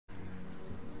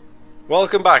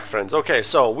Welcome back, friends. Okay,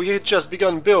 so we had just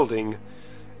begun building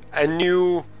a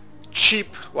new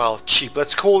cheap,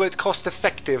 let's call it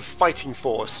cost-effective fighting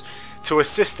force to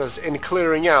assist us in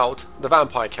clearing out the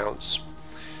vampire counts.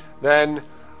 Then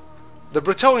the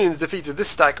Bretonnians defeated this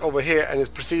stack over here and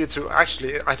it proceeded to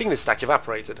actually, I think this stack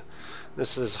evaporated.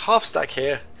 There's half stack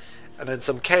here and then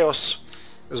some chaos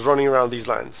is running around these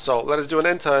lands. So let us do an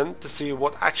end turn to see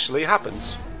what actually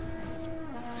happens.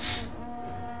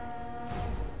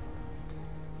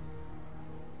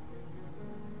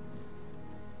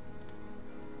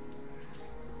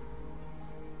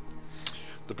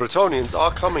 The Bretonnians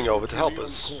are coming over to help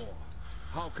us.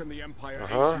 How can the Empire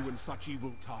aid you in such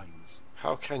evil times?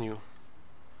 How can you?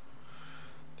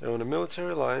 They're on a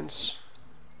military alliance.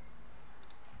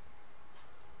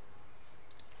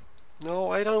 No,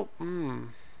 I don't.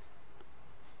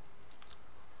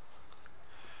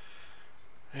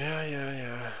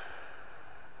 Yeah.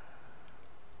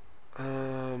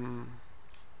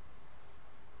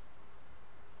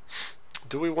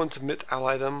 Do we want to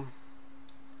mid-ally them?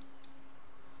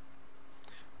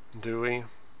 Do we?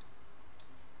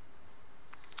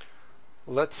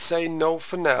 Let's say no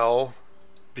for now,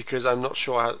 because I'm not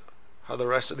sure how the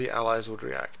rest of the allies would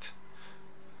react.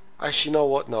 Actually, you know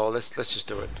what? No, let's just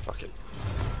do it. Fuck it.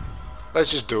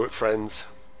 Let's just do it, friends.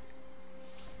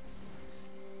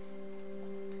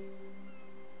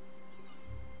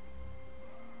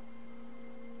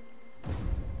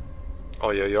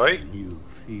 Oi, oi, oi. You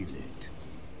feel it.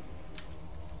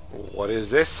 What is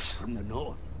this? From the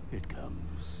north it comes.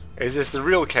 Is this the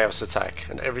real chaos attack,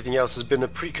 and everything else has been a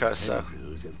precursor?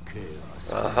 Tendrils of chaos.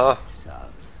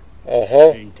 South.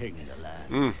 Painting the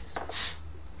lands.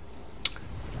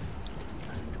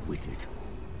 And with it,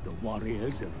 the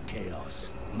warriors of chaos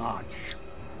march.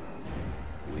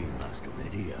 We must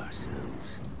ready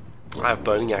ourselves. I have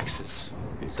burning axes.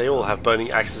 They all have burning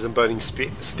axes and burning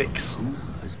sticks. Who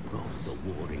has brought the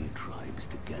warring tribes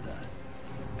together?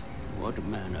 What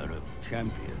manner of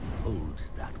champion holds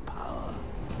that power?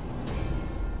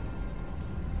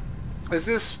 Is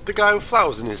this the guy with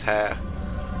flowers in his hair?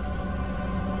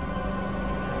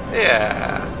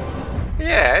 Yeah,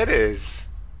 it is.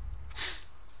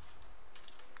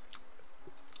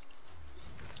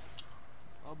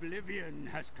 Oblivion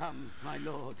has come, my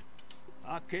lord.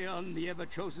 Archaon, the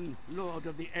ever-chosen lord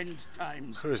of the end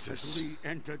times, Who is this? has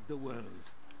re-entered the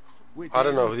world. I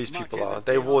don't know who these people are.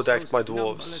 They war decked my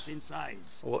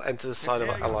dwarves. We'll enter the side of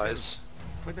our allies.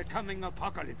 For the coming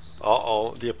apocalypse.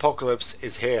 Uh-oh, the apocalypse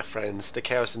is here, friends. The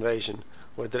chaos invasion.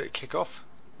 Where did it kick off?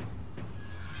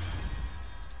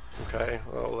 Okay,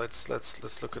 well let's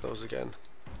look at those again.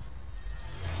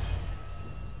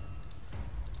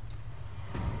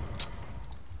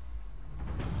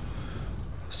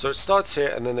 So it starts here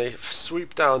and then they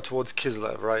sweep down towards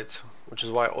Kislev, right? Which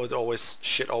is why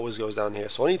shit always goes down here.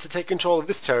 So I need to take control of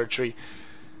this territory,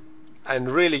 and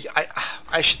really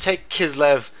I should take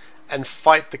Kislev and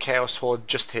fight the Chaos Horde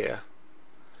just here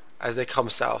as they come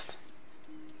south.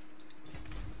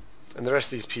 And the rest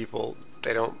of these people,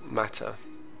 they don't matter.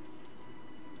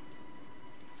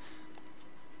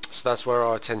 So that's where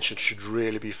our attention should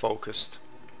really be focused.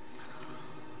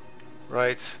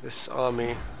 Right, this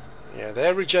army, yeah,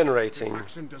 they're regenerating. This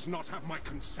action does not have my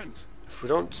consent. If we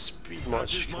don't speed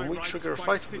much, can we trigger a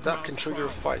fight? That can trigger a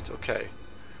fight, okay.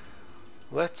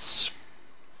 Let's...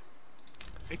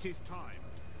 It is time.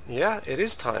 Yeah, it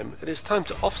is time. It is time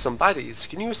to off some baddies.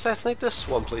 Can you assassinate this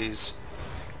one, please?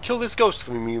 Kill this ghost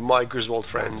for me, my Griswold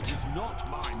friend. It is not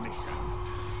my mission.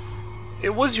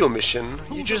 It was your mission.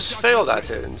 You just failed at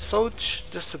it, and such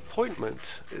disappointment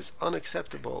is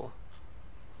unacceptable.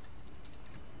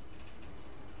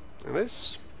 And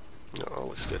this? No,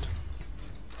 looks good.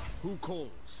 Who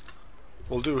calls?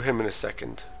 We'll do him in a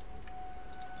second.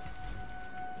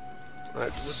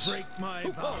 Let's... Break my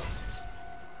vows.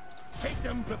 Take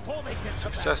them before they get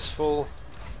Successful.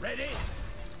 Ready?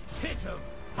 Hit them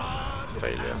hard.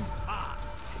 Failure. And fast.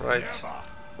 Right.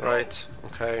 Never. Right.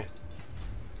 Okay.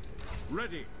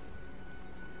 Ready.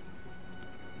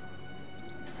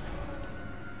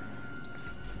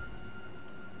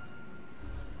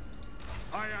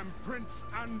 I am Prince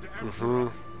and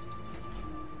Emperor.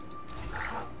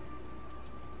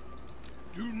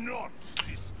 Do not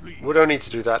displease. We don't need to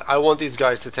do that. I want these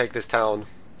guys to take this town,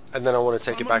 and then I want to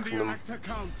take it back from them.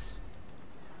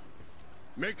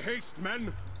 Make haste,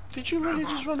 men. Did you really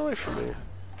just run away from me?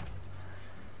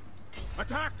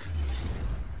 Attack!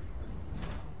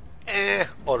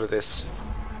 Order this.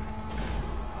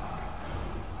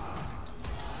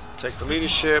 Take the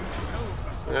leadership.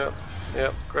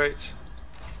 Yep, great.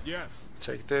 Yes.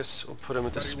 Take this, we'll put him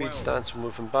into speed stance, we'll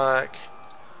move him back.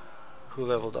 Who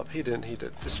leveled up? He didn't. He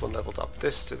did. This one leveled up.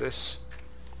 This to this.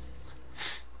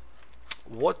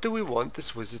 What do we want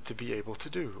this wizard to be able to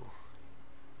do?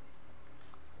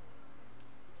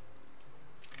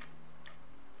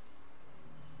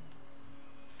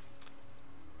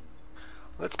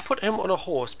 Let's put him on a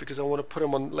horse because I want to put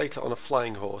him on later on a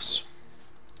flying horse.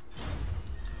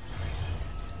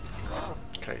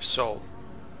 Okay, so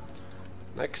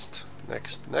next.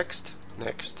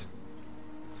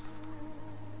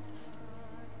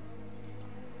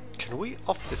 Can we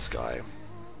off this guy?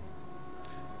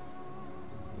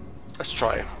 Let's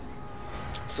try.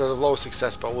 It's a low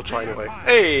success, but we'll try anyway.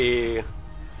 Hey!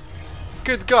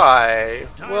 Good guy!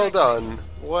 Well done.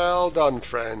 Well done,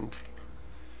 friend.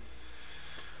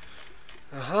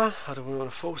 How do we want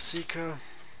a foe seeker?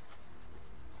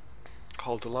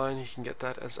 Hold the line, you can get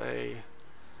that as a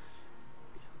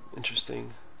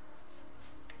interesting.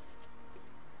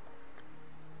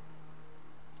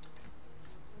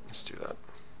 Let's do that.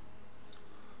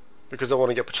 Because I want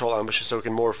to get patrol ambushes so we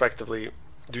can more effectively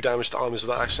do damage to armies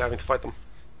without actually having to fight them.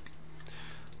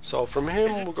 So from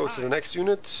him we'll go to the next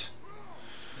unit.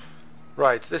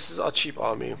 Right, this is our cheap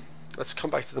army. Let's come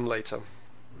back to them later.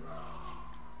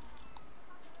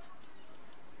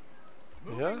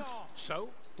 Yeah? So,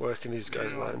 Where can these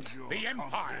guys land? the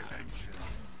Empire.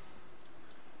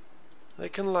 They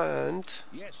can land.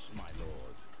 Yes, my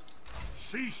lord.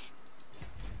 Sheesh.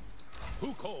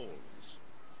 Who calls?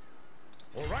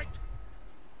 All right.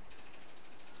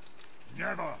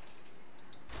 Never.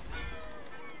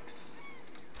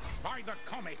 By the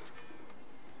comet.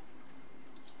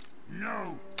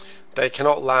 No. They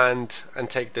cannot land and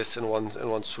take this in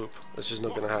one swoop. That's just not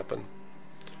going to happen.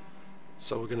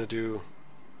 So we're going to do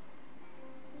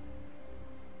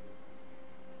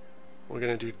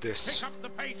this. Pick up the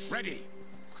pace. Ready.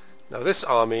 Now this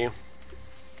army,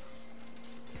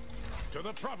 To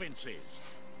the provinces.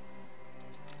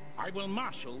 I will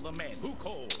marshal the men. Who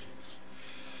calls?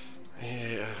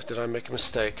 yeah, did I make a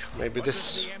mistake? Maybe What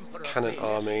this does the Emperor cannon please,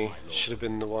 army my lord? should have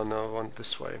been the one I want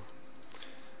this way.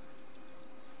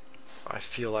 I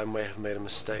feel I may have made a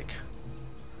mistake.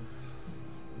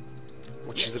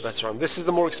 Which is the better army? This is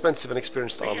the more expensive and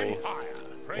experienced The army. Empire.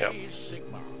 Praise Yep.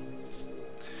 Sigma.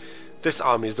 This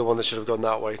army is the one that should have gone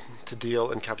that way to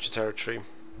deal and capture territory.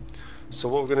 So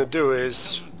what we're going to do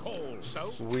is Call,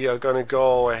 so we are going to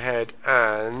go ahead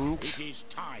and it is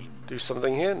time. do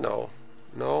something here. No.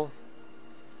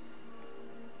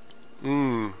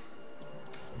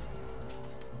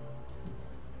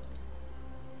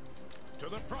 To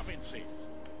the provinces.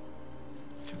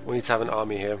 We need to have an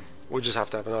army here. We'll just have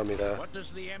to have an army there. What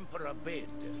does the Emperor bid?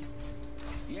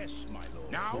 Yes, my lord.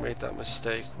 We Now, made that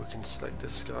mistake. We can select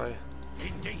this guy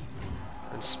indeed.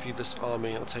 and speed this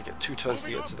army. I'll take it 2 turns to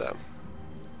get to them.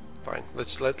 Fine.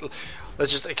 Let's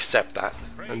just accept that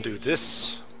and do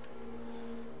this.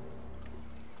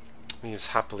 He is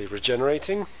happily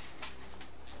regenerating.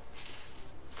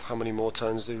 How many more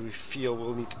turns do we feel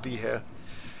we'll need to be here?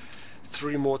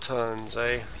 3 more turns,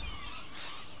 eh?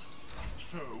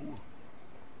 So,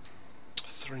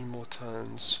 3 more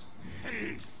turns.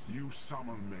 faith you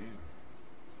summon me.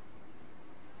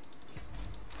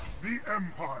 The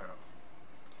Empire.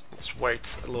 Let's wait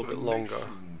a little bit longer.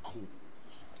 Calls.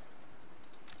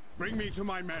 Bring me to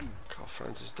my men. Carl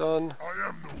Franz is done. I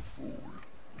am no fool.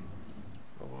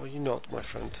 Oh, well, you're not, my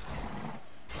friend.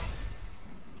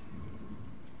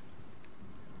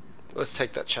 Let's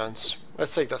take that chance.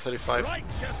 Let's take that 35.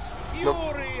 Righteous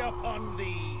fury upon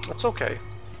thee. That's okay.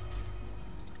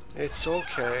 It's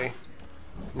okay.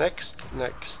 Next.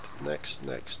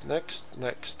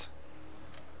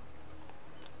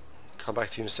 Come back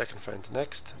to you in a second, friend.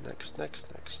 Next.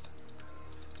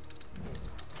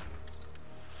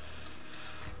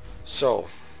 So,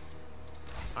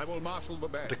 I will marshal the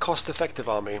band. the cost-effective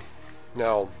army.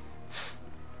 Now,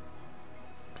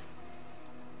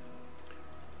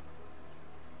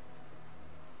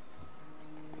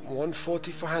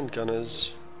 $140 for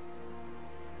handgunners.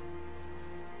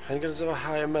 Handgunners have a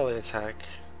higher melee attack,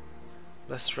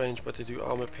 less range, but they do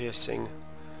armor piercing.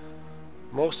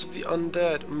 Most of the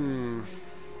undead.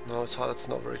 No, it's hard. That's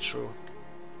not very true.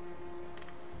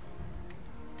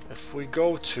 If we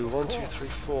go to 1, 2, 3,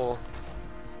 4.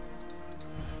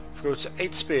 If we go to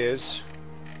 8 spears.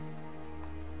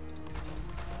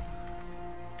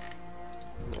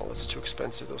 No, that's too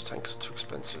expensive. Those tanks are too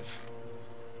expensive.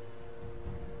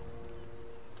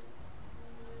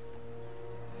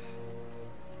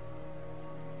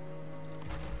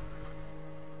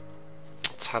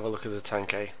 Let's have a look at the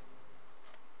tank, eh?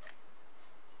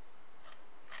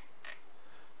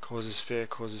 Causes fear,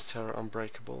 causes terror,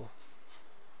 unbreakable.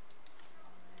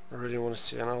 I really want to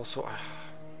see, and also I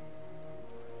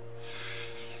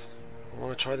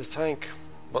want to try this tank.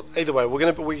 But either way,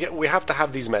 we have to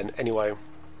have these men anyway,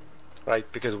 right?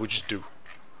 Because we just do.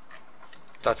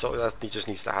 That's all. That just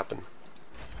needs to happen.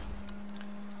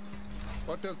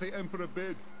 What does the Emperor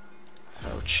bid?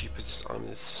 How cheap is this army?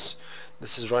 This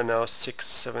is right now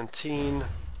 617,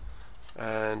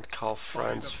 and Karl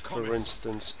Franz, for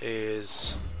instance,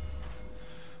 is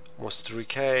almost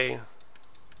 3k.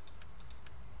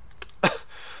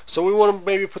 So we want to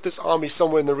maybe put this army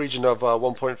somewhere in the region of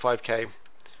 1.5k.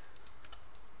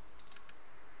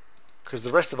 Because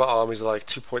the rest of our armies are like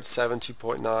 2.7,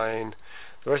 2.9.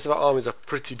 The rest of our armies are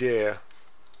pretty dear.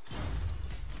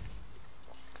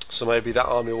 So maybe that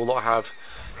army will not have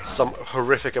some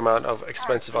horrific amount of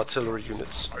expensive artillery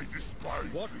units.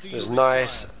 There's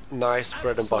nice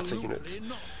bread and butter unit.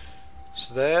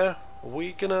 So there,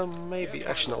 we gonna maybe...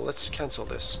 Actually no, let's cancel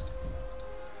this.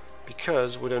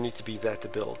 Because we don't need to be there to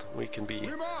build. We can be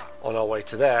on our way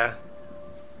to there.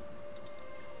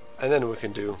 And then we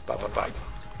can do ba ba ba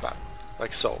ba.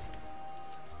 Like so.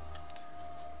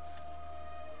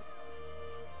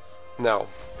 Now,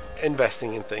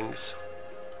 investing in things.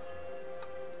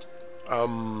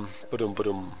 Ba-dum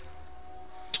ba-dum.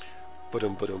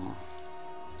 Ba-dum ba-dum.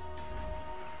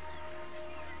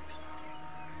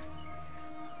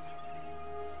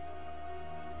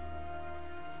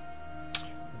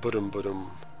 Ba-dum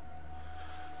ba-dum.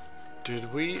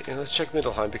 Did we... And let's check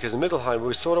Middelheim, because in Middelheim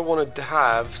we sort of wanted to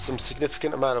have some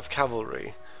significant amount of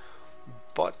cavalry.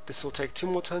 But this will take 2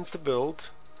 more turns to build.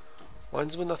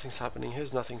 Lines where nothing's happening.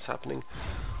 Here's nothing's happening.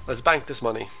 Let's bank this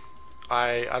money.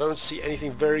 I don't see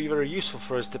anything very useful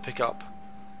for us to pick up.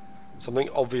 Something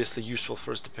obviously useful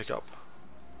for us to pick up.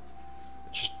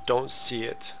 I just don't see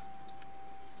it.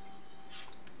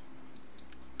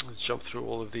 Let's jump through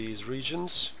all of these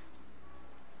regions.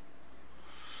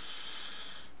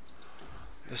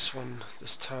 This one,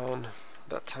 this town,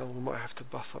 that town we might have to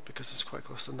buff up because it's quite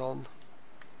close to none.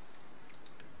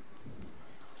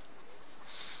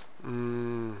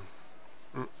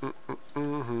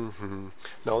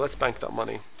 No, let's bank that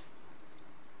money.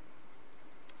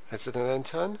 Is it an end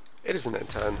turn? It is an end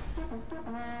turn.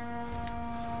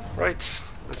 Right,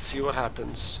 let's see what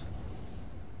happens.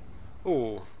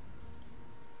 Ooh.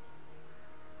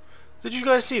 Did you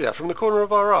guys see that? From the corner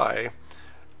of our eye,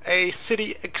 a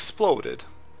city exploded.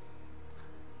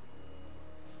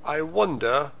 I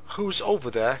wonder who's over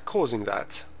there causing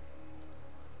that.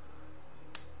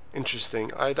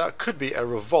 Interesting. That could be a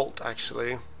revolt,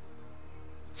 actually.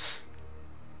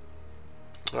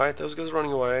 Alright, those guys are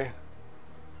running away.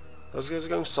 Those guys are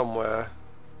going somewhere.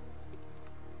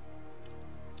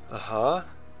 That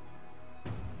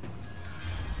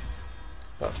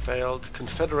failed.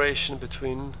 Confederation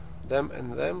between them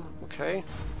and them. Okay.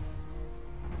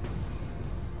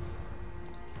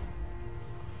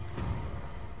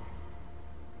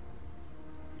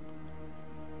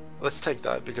 Let's take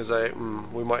that because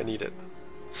we might need it.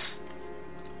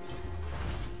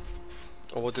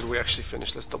 Or what did we actually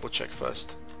finish? Let's double check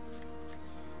first.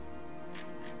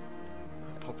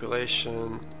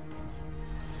 Population,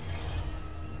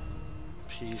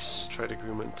 peace, trade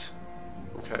agreement.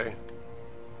 Okay.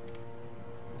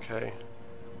 Okay.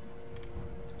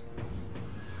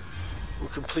 We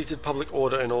completed public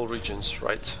order in all regions,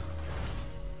 right?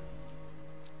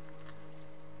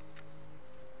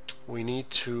 We need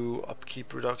to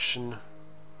upkeep reduction,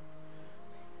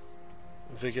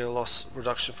 vigor loss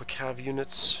reduction for cav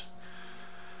units.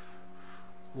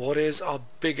 What is our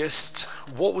biggest,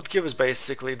 what would give us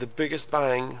basically the biggest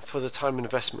bang for the time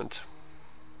investment?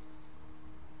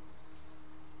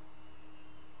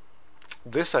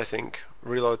 This, I think,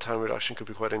 reload time reduction could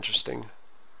be quite interesting.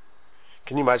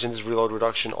 Can you imagine this reload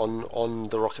reduction on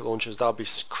the rocket launchers? That would be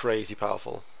crazy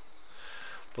powerful.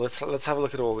 But let's have a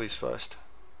look at all these first.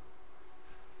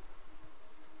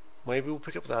 Maybe we'll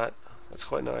pick up that. That's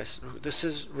quite nice. This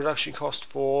is reduction cost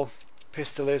for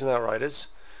pistoliers and outriders.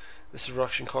 This is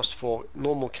reduction cost for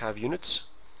normal cav units.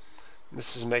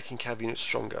 This is making cav units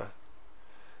stronger.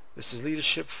 This is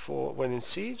leadership for when in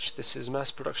siege. This is mass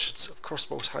production of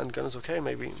crossbows, handguns. Okay,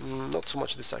 maybe not so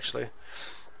much this actually.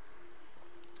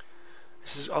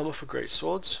 This is armor for great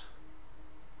swords.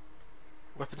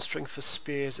 Weapon strength for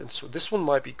spears and so this one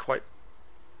might be quite...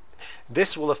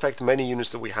 This will affect many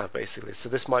units that we have basically, so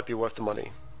this might be worth the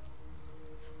money.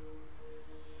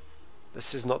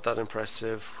 This is not that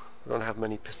impressive. We don't have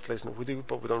many pistoliers. No, we do,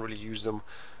 but we don't really use them.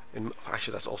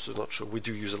 Actually, that's also not true. We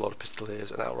do use a lot of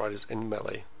pistoliers and outriders in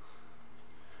melee.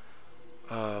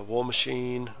 War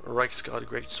Machine, Reichsguard,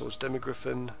 Great Swords,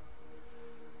 Demigriffin,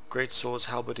 Great Swords,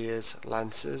 Halberdiers,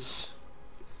 Lances.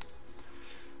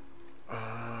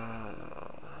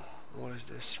 What is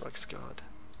this? Reichsguard.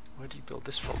 Where do you build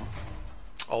this from?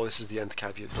 Oh, this is the end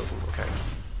caveat building. Okay.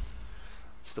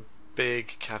 It's the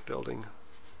big cap building.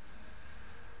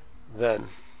 Then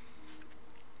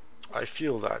I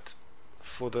feel that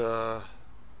for the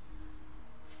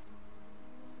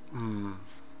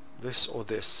this or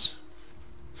this.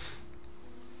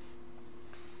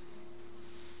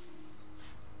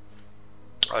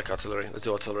 I like artillery. Let's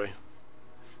do artillery.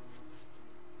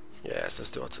 Yes,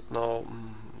 let's do artillery. No,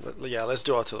 yeah, let's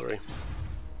do artillery.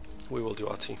 We will do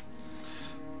RT.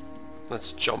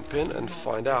 Let's jump in and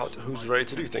find out who's ready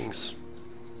to do things.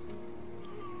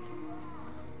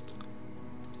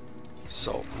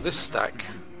 So, this stack.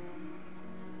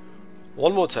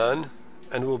 One more turn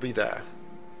and we'll be there.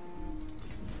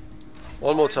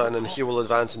 One more turn and he will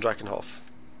advance in Drakenhof.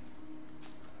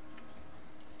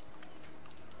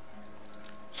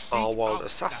 Our wild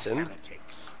assassin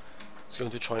is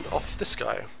going to try and off this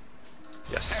guy.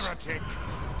 Yes.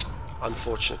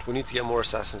 Unfortunate. We need to get more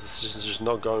assassins. This is just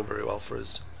not going very well for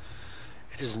us.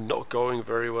 It is not going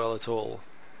very well at all.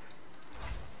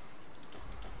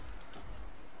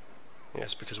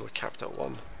 Yes, because we're capped at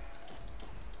 1.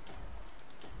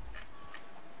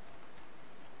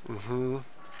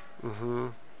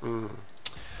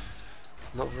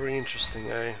 Not very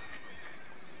interesting, eh?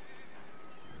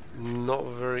 Not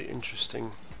very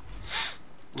interesting.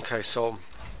 Okay, so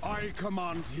I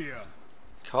command here.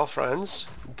 Karl Franz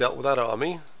dealt with that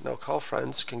army. Now Karl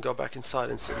Franz can go back inside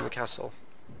and sit in the castle.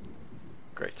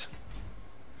 Great.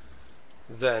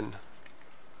 Then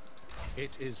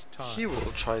It is time. he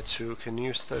will try to can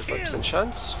use 35%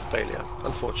 chance. Failure.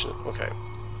 Unfortunate. Okay.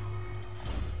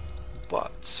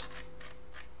 But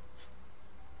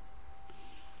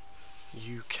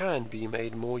you can be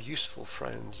made more useful,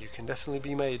 friend. You can definitely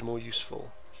be made more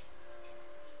useful.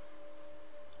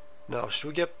 Now, should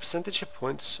we get percentage hit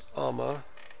points, armor?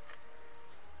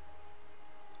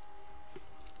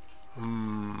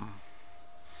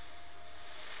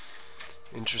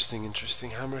 Interesting,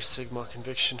 interesting. Hammer, Sigma,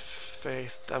 Conviction,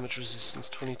 Faith, Damage Resistance,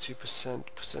 22%,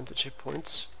 percentage hit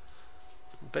points.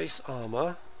 Base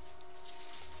armor.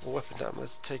 Or weapon damage.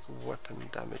 Let's take weapon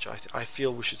damage. I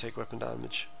feel we should take weapon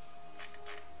damage.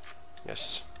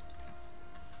 Yes.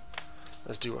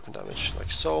 Let's do weapon damage,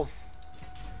 like so.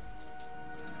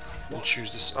 We'll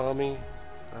choose this army,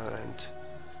 and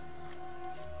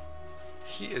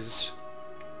he is...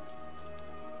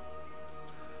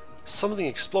 Something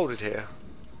exploded here.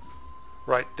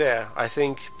 Right there. I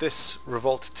think this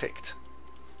revolt ticked.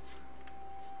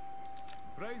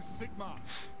 Raise Sigma.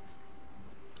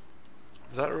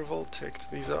 That revolt ticked.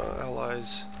 These are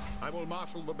allies. I will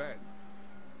marshal the men.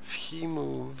 If he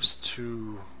moves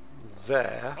to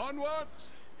there, Onwards!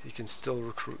 he can still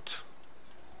recruit.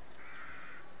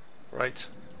 Right?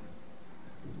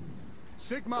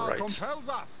 Sigma Right. compels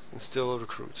us. Can still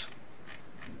recruit.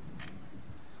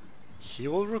 He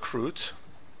will recruit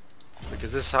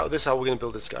because this is how we're gonna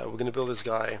build this guy. We're gonna build this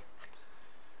guy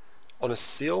on a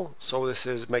steel, so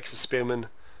this makes the spearmen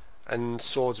and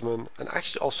swordsmen and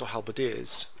actually also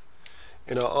halberdiers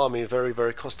in our army very,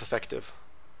 very cost effective.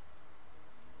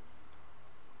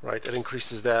 Right, it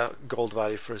increases their gold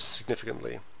value for us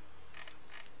significantly.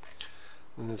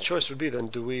 And the choice would be then,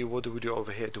 what do we do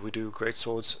over here? Do we do great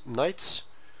swords knights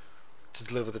to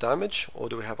deliver the damage, or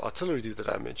do we have artillery do the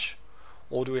damage,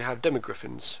 or do we have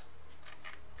demigriffins?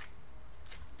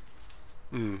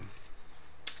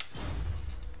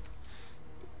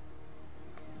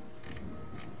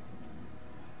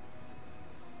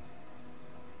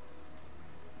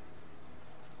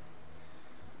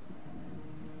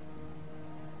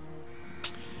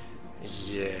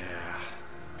 Yeah.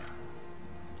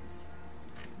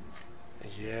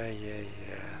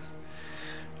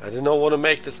 I did not want to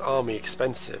make this army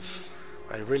expensive.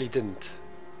 I really didn't.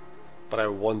 But I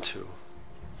want to.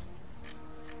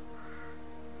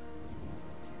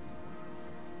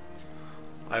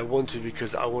 I want to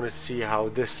because I want to see how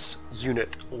this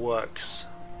unit works.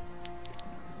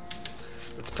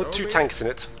 Let's put 2 tanks in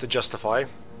it to justify.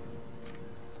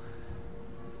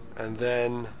 And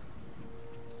then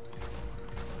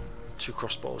 2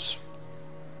 crossbows.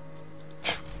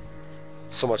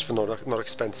 So much for not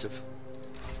expensive.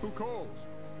 Who calls?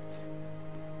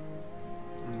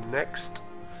 Next,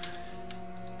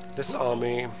 this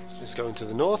army is going to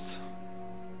the north.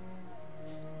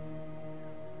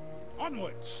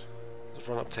 Onwards. Let's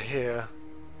run up to here.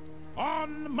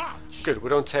 On march. Good, we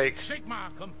don't take Sigma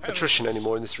compels attrition us.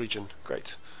 anymore in this region.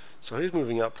 Great. So he's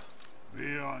moving up.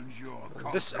 Beyond your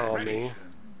This army,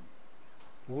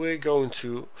 we're going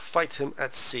to fight him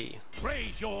at sea.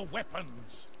 Raise your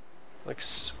weapons. Like,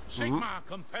 Sigmar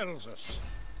compels us.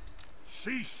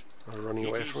 Sheesh. they're running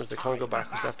away from us. They can't go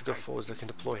backwards. They have to go forwards. They can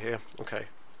deploy here. Okay.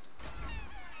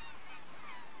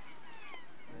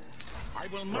 I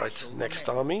will Right. marshal the Next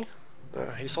men. army.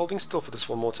 He's holding still for this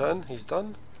one more turn. He's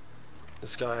done.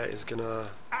 This guy is gonna.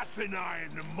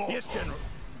 Asinine mortal. Yes, General.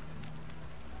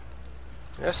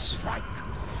 Yes. Strike.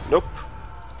 Nope.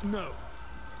 No.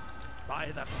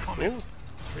 By the comet. Yeah.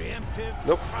 Preemptive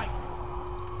Nope. strike.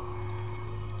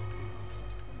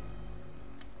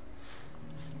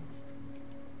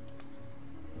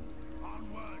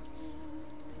 Onwards.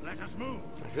 Let us move.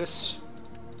 Like this.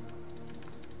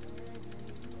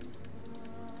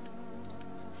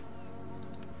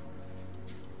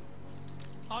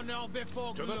 Honor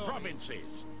before To the glory.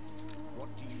 provinces. What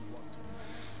do you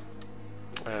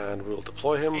want? And we'll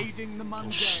deploy him Aiding the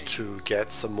mundane. just to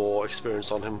get some more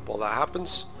experience on him while that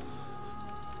happens.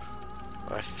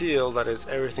 I feel that is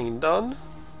everything done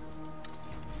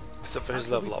except for his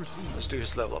level up. Let's do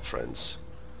his level up, friends.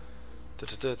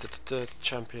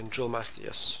 Champion drill master,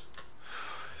 yes.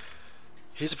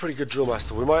 He's a pretty good drill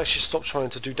master. We might actually stop trying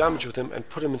to do damage with him and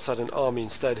put him inside an army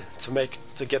instead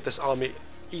to get this army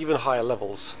even higher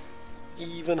levels.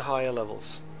 Even higher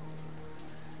levels.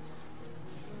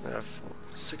 I have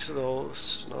 6 of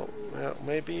those. No, yeah,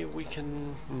 maybe we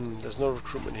can. There's no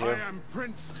recruitment I here am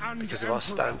Prince and because of our Emperor.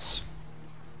 stance.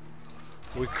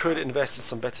 We could invest in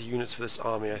some better units for this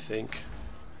army, I think.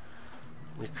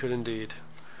 We could indeed.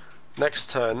 Next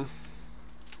turn,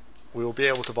 we will be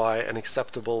able to buy an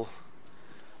acceptable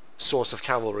source of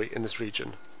cavalry in this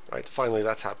region. Right, finally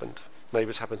that's happened. Maybe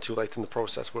it's happened too late in the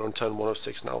process. We're on turn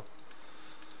 106 now.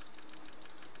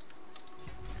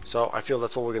 So I feel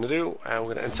that's all we're going to do, and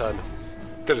we're going to end turn.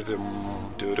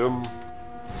 Da-da-dum, da-dum.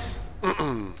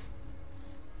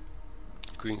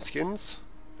 Greenskins,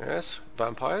 yes.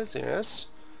 Vampires, yes.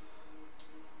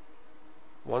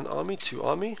 1 army, 2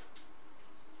 army.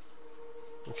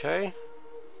 Okay.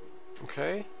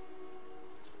 Okay.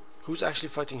 Who's actually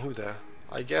fighting who there?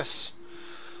 I guess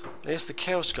the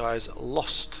Chaos guys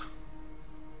lost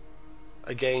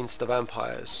against the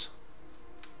vampires.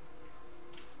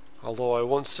 Although I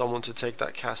want someone to take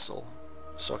that castle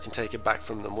so I can take it back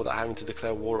from them without having to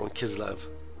declare war on Kislev.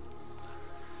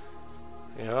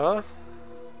 Yeah.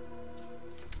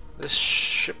 This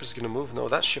ship is gonna move. No,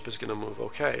 that ship is gonna move.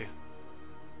 Okay.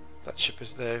 That ship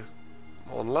is there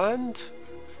on land.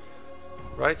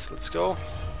 Right, let's go.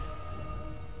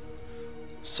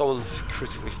 Someone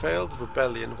critically failed.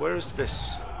 Rebellion. Where is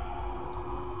this?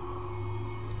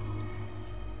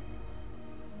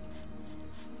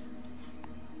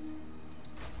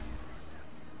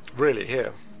 Really,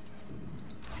 here.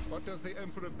 What does the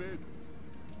Emperor bid?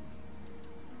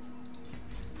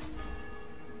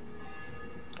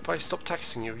 If I stop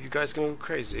taxing you, you guys go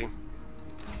crazy.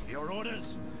 Your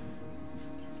orders?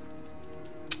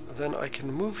 Then I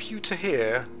can move you to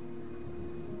here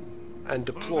and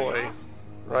deploy.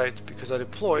 Right, because I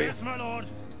deploy, Yes, my lord.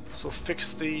 so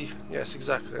fix the... Yes,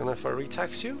 exactly. And if I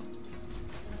retax you?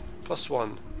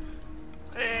 +1.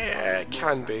 It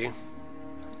can be.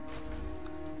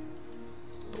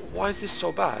 But why is this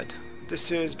so bad? This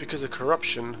is because of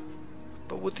corruption.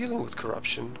 But we're dealing with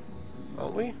corruption,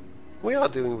 aren't we? We are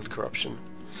dealing with corruption.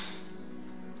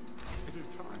 It is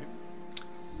time.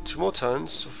 2 more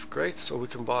turns. Great, so we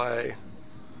can buy...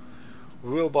 We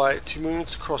will buy 2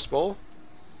 units of crossbow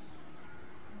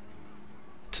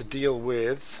to deal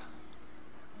with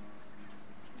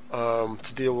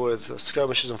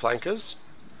skirmishers and flankers,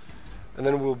 and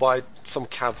then we'll buy some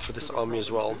cav for this army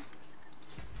as well.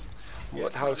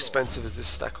 How expensive is this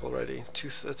stack already?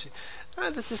 230.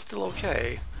 This is still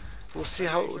okay. We'll see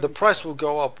how the price will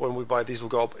go up when we buy these. Will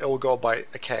go up. It will go up by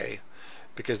a K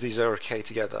because these are a K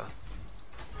together.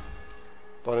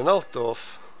 But in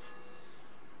Altdorf,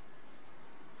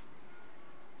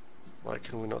 why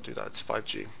can we not do that? It's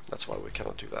 5G. That's why we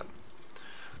cannot do that.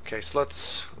 Okay, so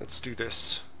let's do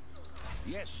this.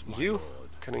 Yes, my You lord.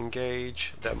 can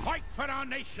engage them. Fight for our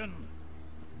nation.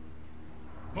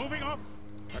 Moving off.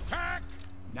 Attack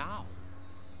now.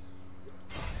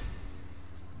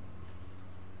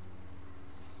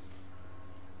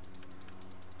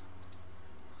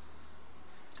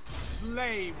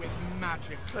 Slay with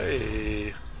magic.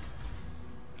 Hey,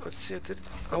 let's see.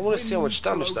 I want to see how much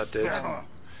damage that did.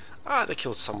 They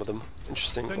killed some of them.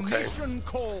 Interesting. The Okay, nation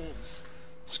calls.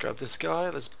 let's grab this guy.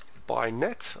 Let's buy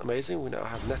net. Amazing. We now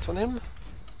have net on him.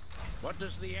 What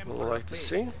does the We'll Emperor like to bid?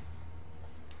 see.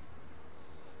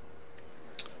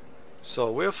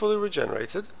 So we're fully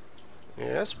regenerated.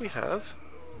 Yes, we have.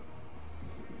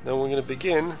 Then we're going to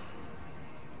begin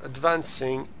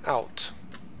advancing out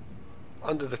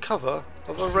under the cover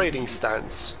of a raiding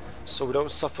stance, so we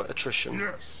don't suffer attrition.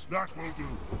 Yes, that will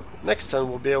do. Next turn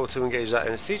we'll be able to engage that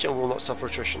in a siege and we will not suffer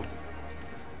attrition.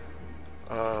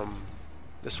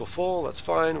 This will fall, that's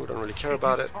fine, we don't really care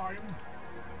about it. Time.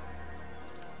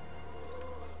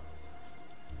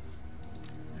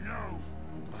 No.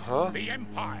 Huh? The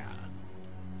Empire.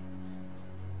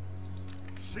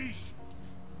 Cease.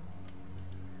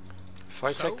 If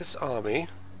I So? take this army,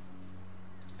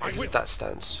 I will. exit that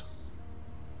stance,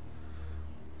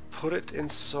 put it in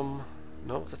some...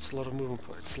 No, that's a lot of movement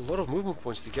points. It's a lot of movement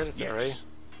points to get it there, eh? Yes.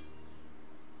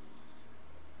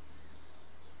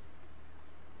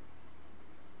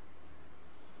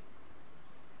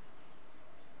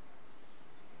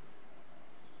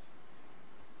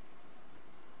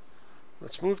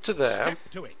 Let's move to there Step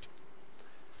to it.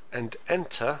 and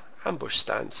enter ambush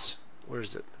stance. Where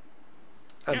is it?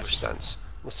 Ambush Yes. stance.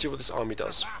 Let's see what this army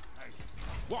does.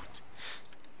 What?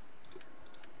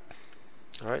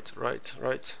 Right, right,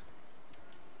 right.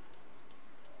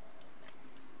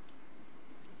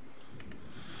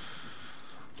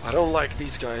 I don't like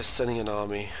these guys sending an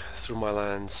army through my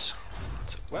lands.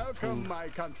 Welcome, my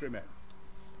countrymen.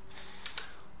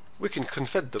 We can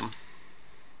confed them.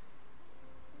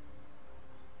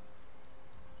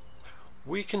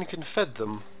 We can confed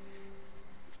them.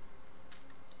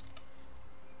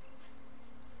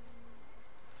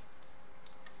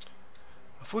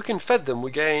 If we confed them,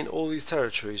 we gain all these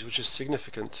territories, which is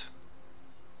significant.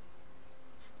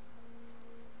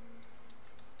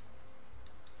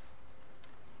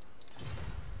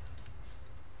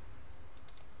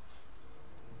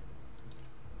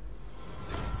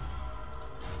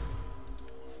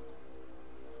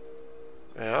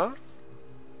 Yeah?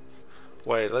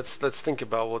 Wait, let's think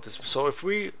about what this... So if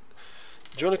we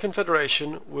join a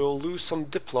confederation, we'll lose some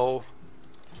Diplo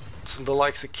to the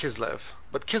likes of Kislev.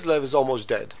 But Kislev is almost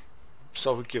dead,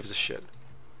 so who gives a shit?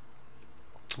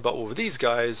 But with these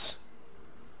guys,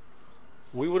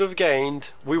 we would have gained...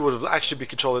 We would have actually be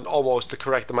controlling almost the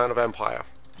correct amount of empire.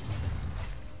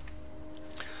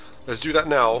 Let's do that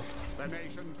now. The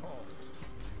nation calls.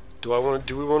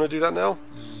 Do we want to do that now?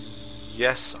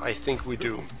 Yes, I think we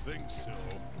do. Think so.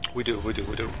 We do.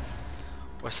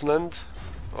 Westland,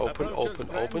 open, Approach us open,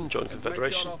 then, open, join and make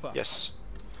confederation. your offer. Yes.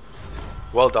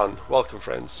 Well done. Welcome,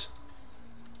 friends.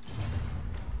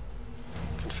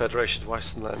 Confederation,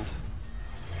 Westland.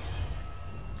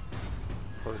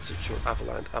 Oh, it's secure.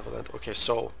 Avaland. Okay,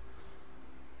 so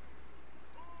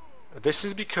this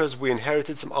is because we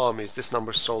inherited some armies. This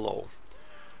number's so low.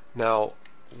 Now,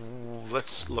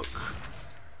 let's look.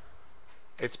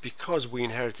 It's because we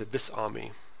inherited this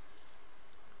army.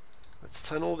 Let's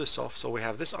turn all this off. So we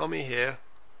have this army here.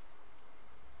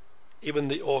 Even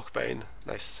the Orcbane.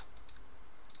 Nice.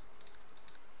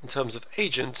 In terms of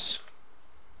agents,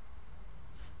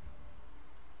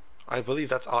 I believe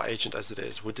that's our agent as it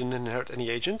is. We didn't inherit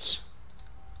any agents.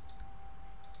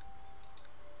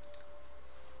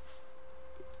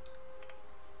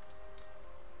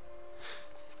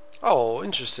 Oh,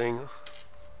 interesting.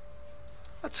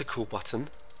 That's a cool button.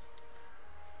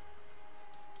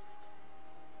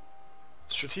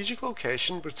 Strategic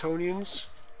location, Bretonians,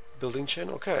 building chain,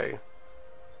 okay.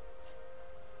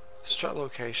 Strat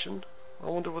location, I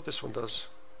wonder what this one does.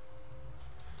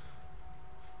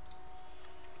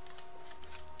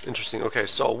 Interesting, okay,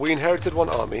 so we inherited one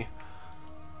army.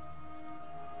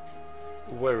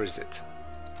 Where is it?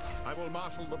 I will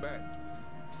marshal the men.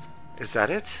 Is that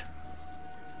it?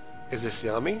 Is this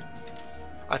the army?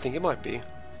 I think it might be.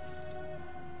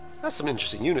 That's some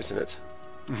interesting units in it.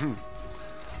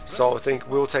 So I think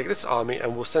we'll take this army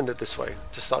and we'll send it this way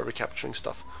to start recapturing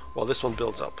stuff while this one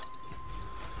builds up.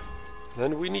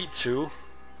 Then we need to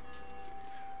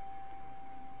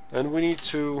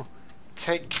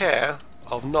take care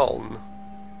of Nuln.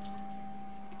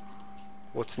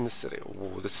 What's in the city?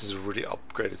 Oh, this is a really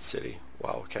upgraded city.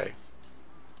 Wow, okay.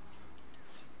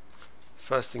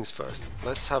 First things first,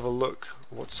 let's have a look.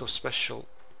 What's so special?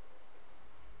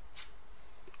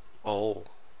 Oh.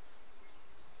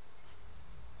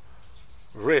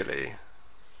 Really?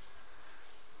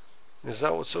 Is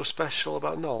that what's so special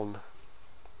about Nuln?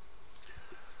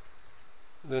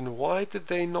 Then why did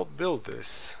they not build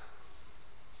this?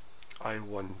 I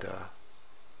wonder.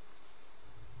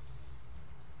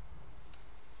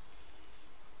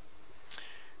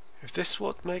 If this is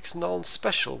what makes Nuln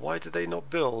special, why did they not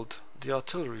build the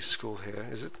artillery school here?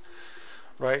 Is it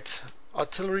right?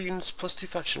 Artillery units plus 2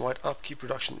 faction wide upkeep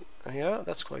reduction. Yeah,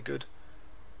 that's quite good.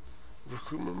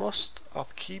 Recruitment must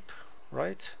upkeep,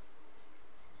 right?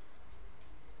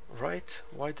 Right?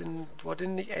 Why didn't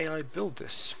the AI build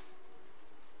this?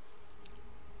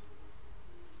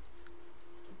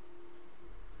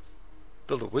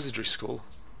 build a wizardry school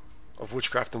of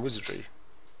witchcraft and wizardry.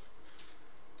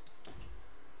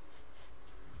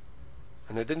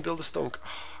 And they didn't build a stone...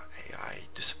 Oh, AI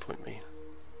disappoint me.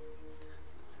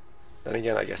 Then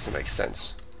again, I guess it makes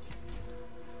sense.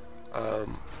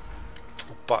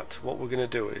 But what we're going to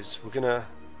do is we're going to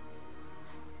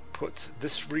put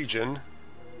this region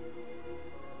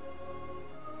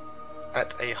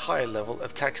at a high level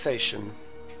of taxation,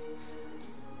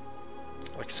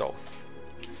 like so.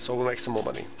 So we'll make some more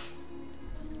money.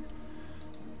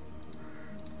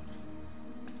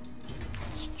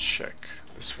 Let's check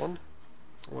this one.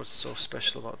 What's so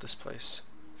special about this place?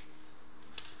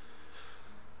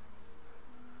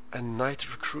 And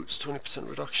knight recruits 20%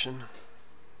 reduction.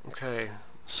 Okay,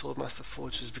 Swordmaster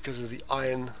Forges because of the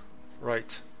iron.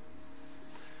 Right.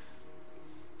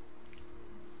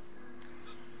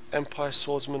 Empire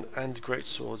Swordsman and Great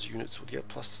Swords units would get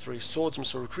 +3 swordsman,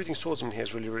 so recruiting swordsman here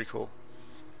is really cool.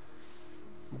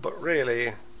 But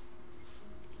really,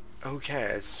 who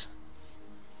cares?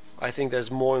 I think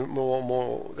there's more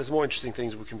interesting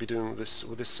things we can be doing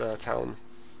with this town.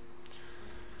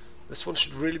 This one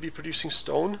should really be producing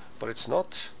stone, but it's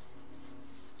not.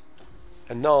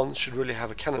 And none should really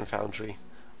have a cannon foundry,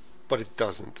 but it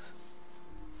doesn't.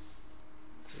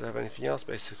 Does it have anything else?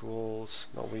 Basic walls?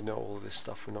 No, we know all this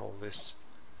stuff, we know all this.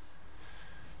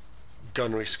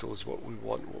 Gunnery school is what we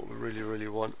want, what we really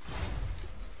want.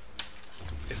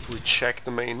 If we check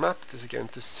the main map, this again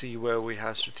to see where we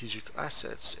have strategic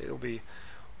assets, it'll be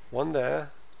one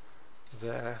there,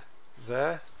 there.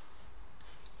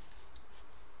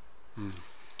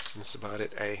 That's about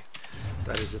it, eh?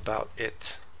 That is about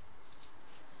it.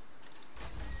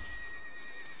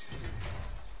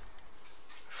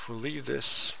 If we leave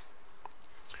this,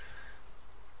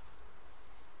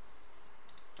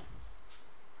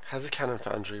 has a cannon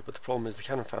foundry, but the problem is the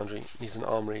cannon foundry needs an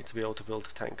armory to be able to build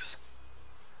tanks.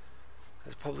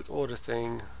 There's a public order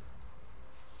thing,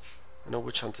 and a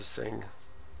witch hunters thing.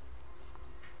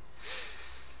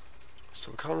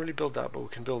 So we can't really build that, but we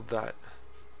can build that.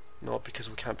 Not because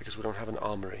we can't, because we don't have an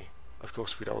armory. Of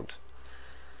course we don't.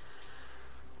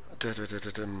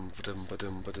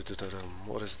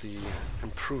 What is the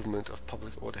improvement of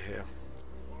public order here?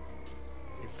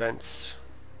 Events.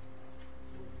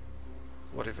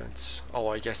 What events? Oh,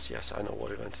 I guess, yes, I know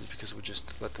what events is, because we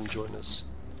just let them join us.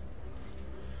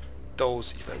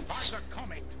 Those events.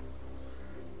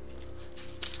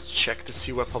 Let's check to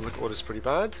see where public order is pretty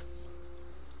bad.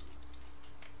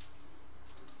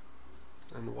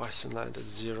 And Weissenland at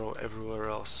 0 everywhere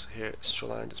else. Here,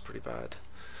 Straland is pretty bad.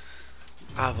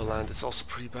 Avaland is also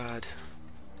pretty bad.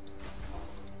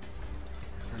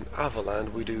 And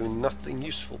Avaland we do nothing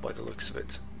useful by the looks of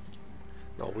it.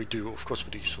 No, we do, of course we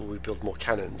do useful, we build more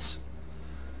cannons.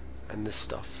 And this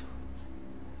stuff.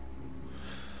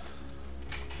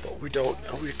 But we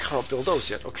can't build those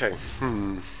yet. Okay,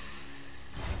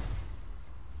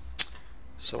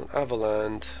 So in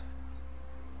Avaland,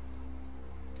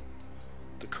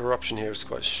 the corruption here is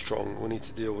quite strong. We need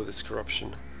to deal with this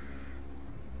corruption.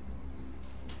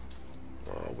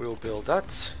 We'll build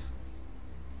that.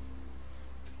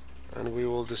 And we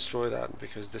will destroy that,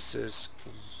 because this is...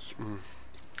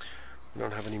 we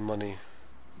don't have any money.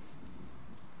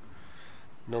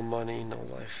 No money, no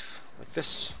life. Like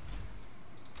this.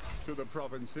 To the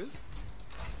provinces.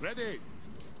 Ready.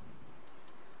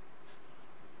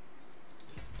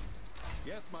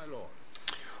 Yes, my lord.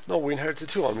 No, we inherited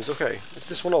 2 armies, okay. It's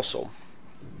this one also.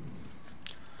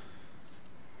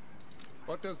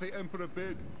 What does the Emperor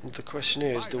bid? And the question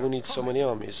is, do we need so many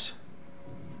armies?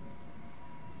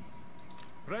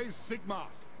 Praise Sigmar.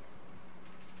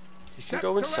 You can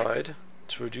go inside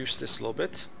to reduce this a little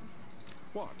bit.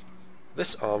 What?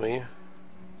 This army...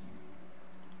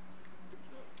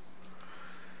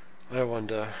 I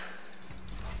wonder...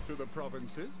 To the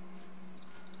provinces.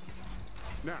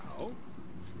 Now...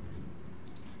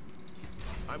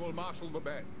 I will marshal the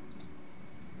men.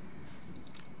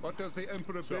 What does the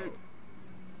Emperor bid?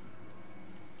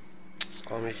 This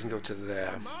army can go to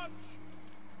there.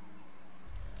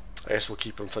 I guess we'll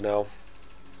keep them for now.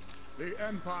 The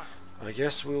Empire. I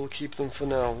guess we'll keep them for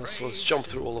now. Let's jump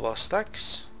through all of our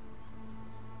stacks.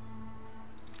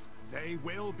 They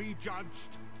will be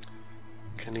judged.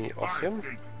 Can he off him?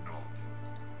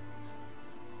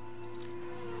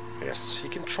 Yes, he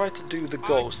can try to do the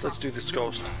ghost. Let's do this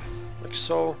ghost. Like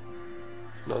so.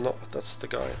 No, that's the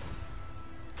guy.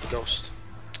 The ghost.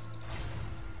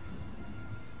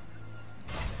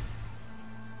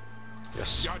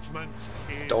 Yes.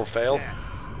 Don't fail.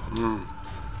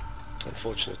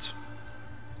 Unfortunate.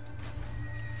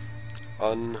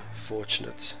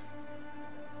 Unfortunate.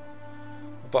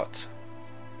 But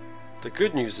The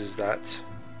good news is that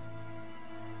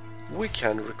we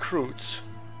can recruit.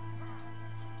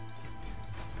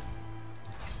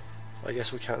 I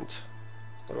guess we can't.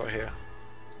 What about here?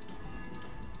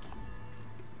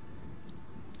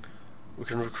 We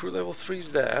can recruit level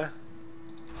 3s there.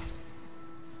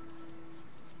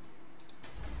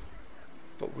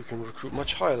 But we can recruit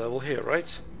much higher level here,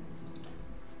 right?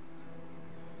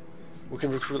 We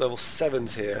can recruit level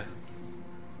 7s here.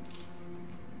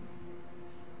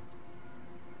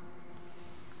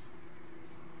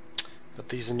 But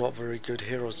these are not very good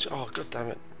heroes. Oh, god damn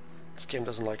it. This game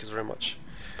doesn't like us very much.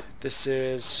 This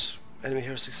is enemy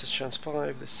hero success chance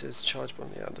 5. This is charge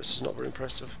bomb. Yeah, this is not very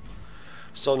impressive.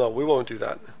 So no, we won't do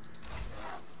that.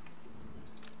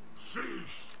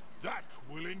 Cease! That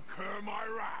will incur my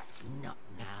wrath. Not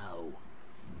now.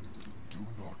 Do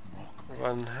not mock me.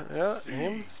 Run, yeah,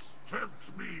 him. Cease.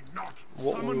 Tempt me not.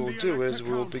 What we Summon will the do is Elector we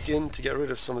will Council. begin to get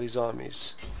rid of some of these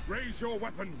armies. Raise your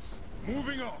weapons.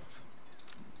 Moving off.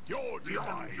 Your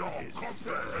demise is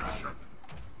certain.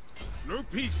 No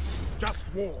peace,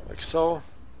 just war. Like so.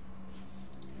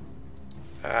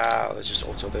 Ah, let's just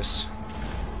auto this.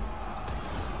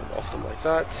 Off them like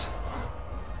that.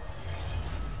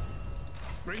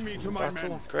 Bring me to my Battle,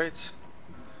 men. great.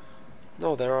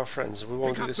 No, they're our friends. We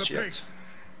won't Pick do up this the yet. pace.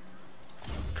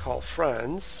 Carl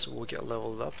Franz will get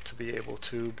leveled up to be able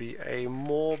to be a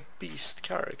more beast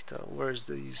character. Where's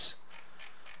these?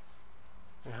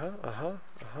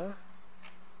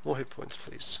 More hit points,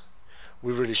 please.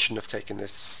 We really shouldn't have taken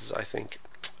this. This is, I think,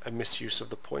 a misuse of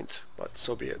the point, but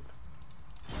so be it.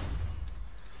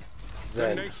 The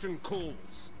Then, nation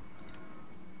calls.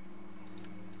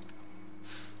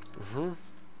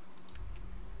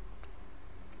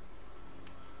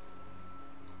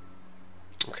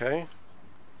 okay.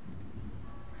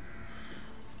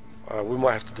 We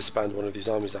might have to disband one of these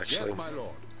armies, actually. Yes, my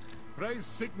lord. Praise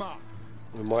Sigmar.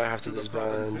 We might have to the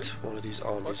disband provinces. one of these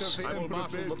What does armies. the Emperor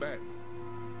marshal the men?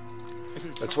 It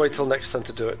is Let's time. wait till next time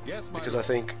to do it, Yes, my because I lord.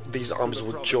 think these armies the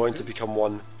will join to provinces. become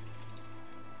one.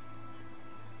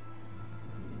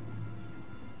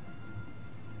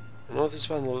 No, this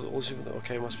one will also...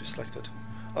 Okay, must be selected.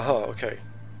 Aha, okay.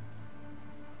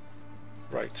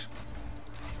 Right.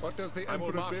 What does the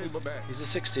Emperor marshal the men? He's a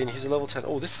 16, he's a level 10.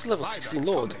 Oh, this is a level 16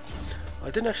 Lord.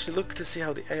 I didn't actually look to see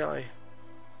how the AI...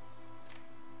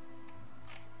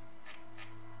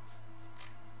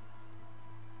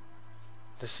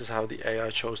 This is how the AI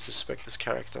chose to spec this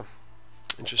character.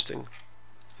 Interesting.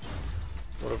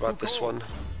 What about this one?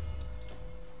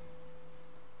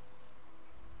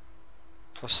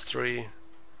 +3.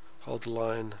 Hold the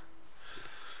line.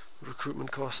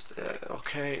 Recruitment cost.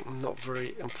 Okay, I'm not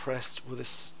very impressed with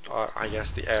this. I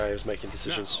guess the AI is making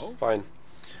decisions. No. Fine.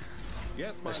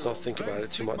 Yes, my Let's lord. not think about Praise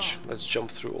it too much. Sigmar. Let's jump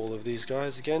through all of these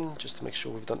guys again, just to make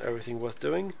sure we've done everything worth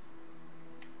doing.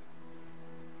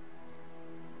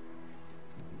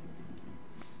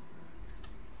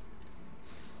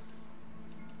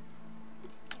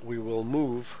 We will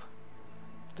move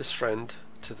this friend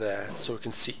to there, so we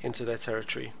can see into their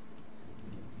territory.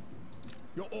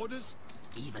 Your orders?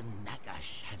 Even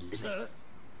Nagash had limits. Sir?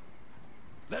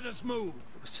 Let us move.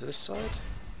 Let's to this side.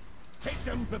 Take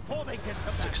them before they get to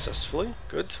battle. Successfully.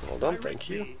 Good. Well done. Thank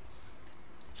you.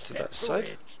 To that Step through side.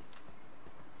 it.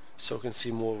 So we can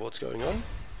see more of what's going on.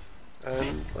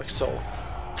 And like so.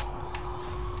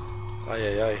 Ay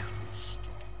ay ay.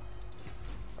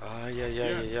 Ay ay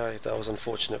ay ay ay. That was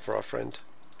unfortunate for our friend.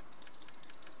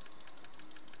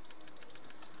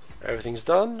 Everything's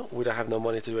done. We don't have no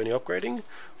money to do any upgrading.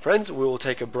 Friends, we will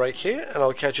take a break here and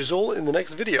I'll catch you all in the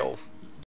next video.